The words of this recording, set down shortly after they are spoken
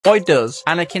Why does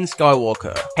Anakin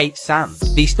Skywalker hate sand?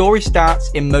 The story starts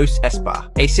in Mos Espa,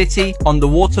 a city on the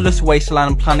waterless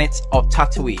wasteland planet of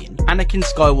Tatooine. Anakin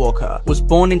Skywalker was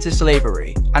born into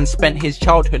slavery and spent his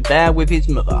childhood there with his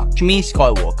mother, Shmi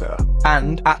Skywalker.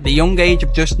 And at the young age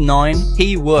of just 9,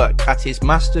 he worked at his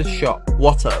master's shop,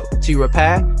 Watto, to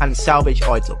repair and salvage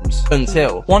items.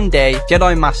 Until one day,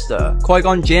 Jedi Master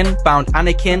Qui-Gon Jinn found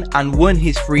Anakin and won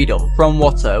his freedom from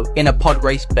Watto in a pod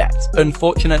race bet.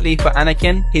 Unfortunately for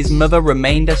Anakin, his mother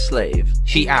remained a slave.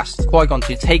 She asked Qui-Gon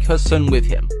to take her son with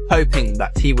him, hoping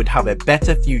that he would have a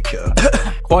better future.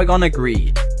 Qui-Gon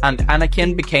agreed, and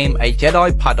Anakin became a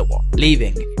Jedi Padawan,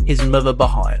 leaving his mother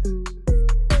behind.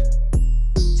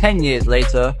 10 years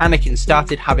later, Anakin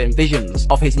started having visions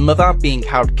of his mother being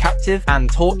held captive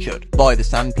and tortured by the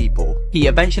Sand People. He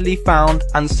eventually found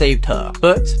and saved her,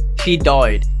 but she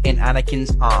died in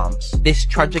Anakin's arms. This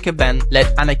tragic event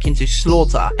led Anakin to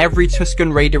slaughter every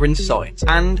Tusken Raider in sight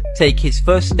and take his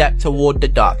first step toward the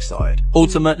dark side.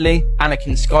 Ultimately,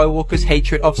 Anakin Skywalker's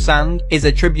hatred of sand is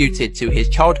attributed to his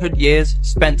childhood years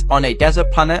spent on a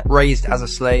desert planet raised as a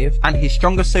slave, and his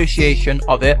strong association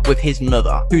of it with his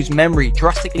mother, whose memory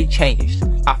drastically changed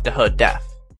after her death.